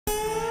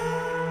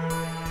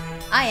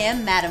I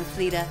am Madam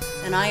Fleta,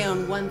 and I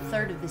own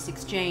 1/3 of this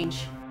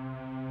exchange.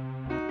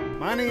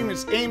 My name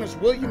is Amos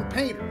William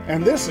Painter,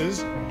 and this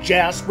is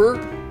Jasper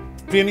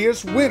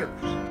Phineas Winters.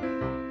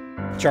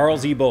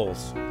 Charles E.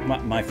 Bowles.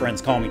 My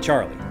friends call me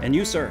Charlie. And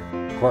you, sir?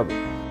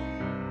 Corbett.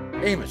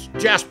 Amos,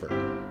 Jasper.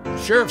 The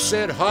sheriff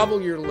said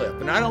hobble your lip,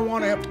 and I don't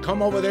want to have to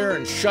come over there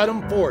and shut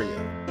him for you.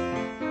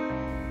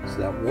 It's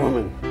that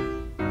woman.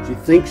 She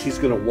thinks she's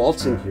going to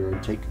waltz in here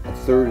and take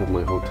 1/3 of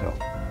my hotel.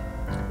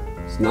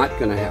 It's not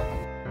going to happen.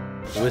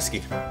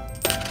 Whiskey.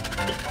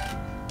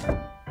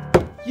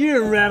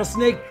 You're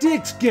Rattlesnake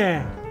Dick's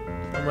gang.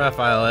 I'm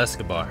Rafael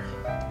Escobar.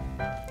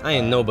 I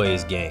ain't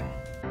nobody's gang.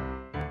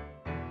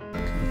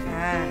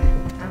 Hi,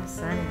 I'm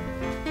Sunny.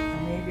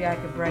 Maybe I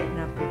could brighten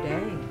up your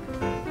day.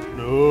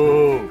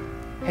 No.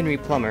 Henry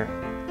Plummer,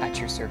 at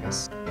your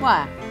service.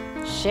 Why,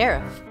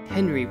 Sheriff?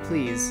 Henry,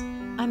 please.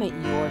 I'm at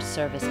your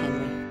service,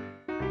 Henry.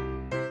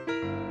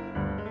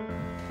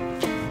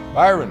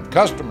 Byron,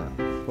 customer.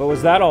 What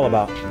was that all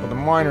about? Well, the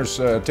miners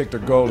take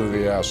their gold to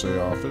the assay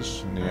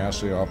office, and the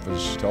assay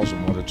office tells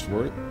them what it's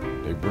worth.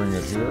 They bring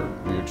it here,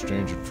 we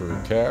exchange it for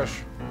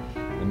cash,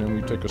 and then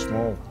we take a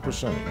small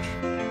percentage.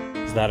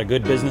 Is that a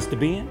good business to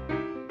be in?